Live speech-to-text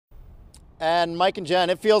And Mike and Jen,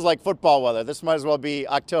 it feels like football weather. This might as well be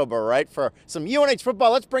October, right? For some UNH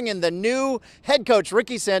football, let's bring in the new head coach,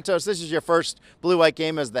 Coach Santos. This is your first blue-white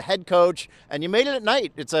game as the head coach, and you made it at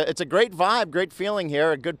night. It's a great vibe, great feeling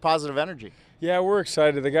here, a good positive energy. Yeah, we're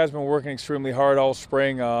excited. The guys been working extremely hard all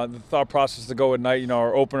spring. The thought process to go at night,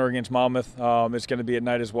 our opener against Monmouth is going to be at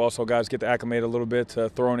night as well, so guys get to acclimate a little bit to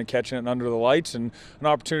throwing and catching it under the lights, and an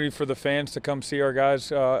opportunity for the fans to come see our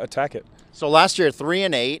guys attack it. So last year,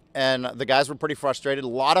 3-8, and the guys were pretty frustrated. A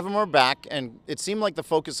lot of them are back, and it seemed like the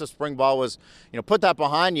focus of spring ball was, put that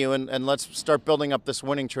behind you and let's start building up this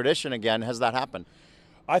winning tradition again. Has that happened?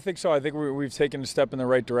 I think so. I think we've taken a step in the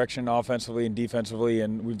right direction offensively and defensively,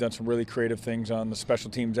 and we've done some really creative things on the special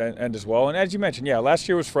teams end as well. And as you mentioned, yeah, last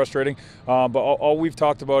year was frustrating, but all we've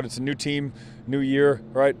talked about, it's a new team, new year,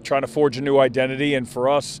 right? Trying to forge a new identity, and for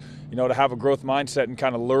us, to have a growth mindset and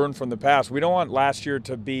kind of learn from the past. We don't want last year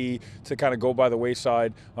to kind of go by the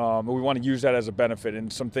wayside. We want to use that as a benefit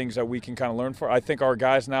and some things that we can kind of learn for. I think our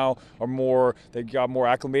guys now they got more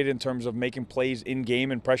acclimated in terms of making plays in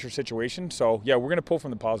game and pressure situations. So yeah, we're going to pull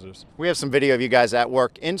from the positives. We have some video of you guys at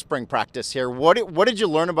work in spring practice here. What did you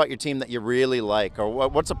learn about your team that you really like, or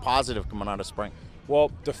what's a positive coming out of spring? Well,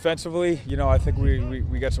 defensively, I think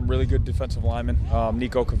we got some really good defensive linemen.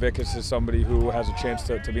 Nico Kavickas is somebody who has a chance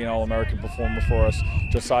to be an All-American performer for us.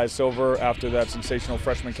 Josiah Silver, after that sensational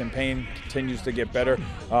freshman campaign, continues to get better.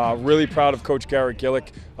 Really proud of Coach Garrett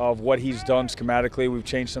Gillick of what he's done schematically. We've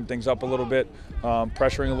changed some things up a little bit,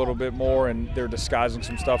 pressuring a little bit more, and they're disguising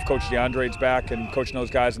some stuff. Coach DeAndre's back, and Coach knows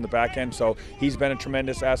guys in the back end, so he's been a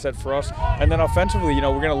tremendous asset for us. And then offensively, we're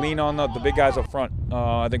going to lean on the big guys up front.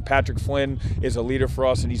 I think Patrick Flynn is a leader for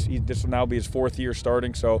us, and this will now be his 4th year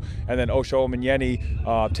starting. So, and then Osho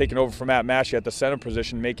Omanyeni taking over from Matt Massey at the center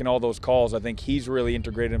position, making all those calls. I think he's really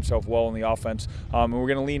integrated himself well in the offense, and we're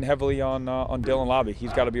going to lean heavily on Dylan Lobby.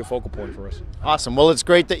 He's got to be a focal point for us. Awesome. Well, it's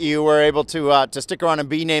great that you were able to stick around and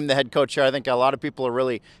be named the head coach here. I think a lot of people are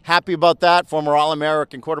really happy about that. Former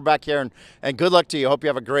All-American quarterback here, and good luck to you. Hope you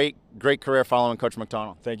have a great career following Coach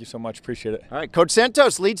McDonald. Thank you so much. Appreciate it. All right, Coach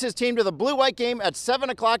Santos leads his team to the blue-white game at 7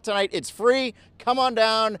 o'clock tonight. It's free. Come on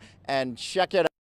down and check it out.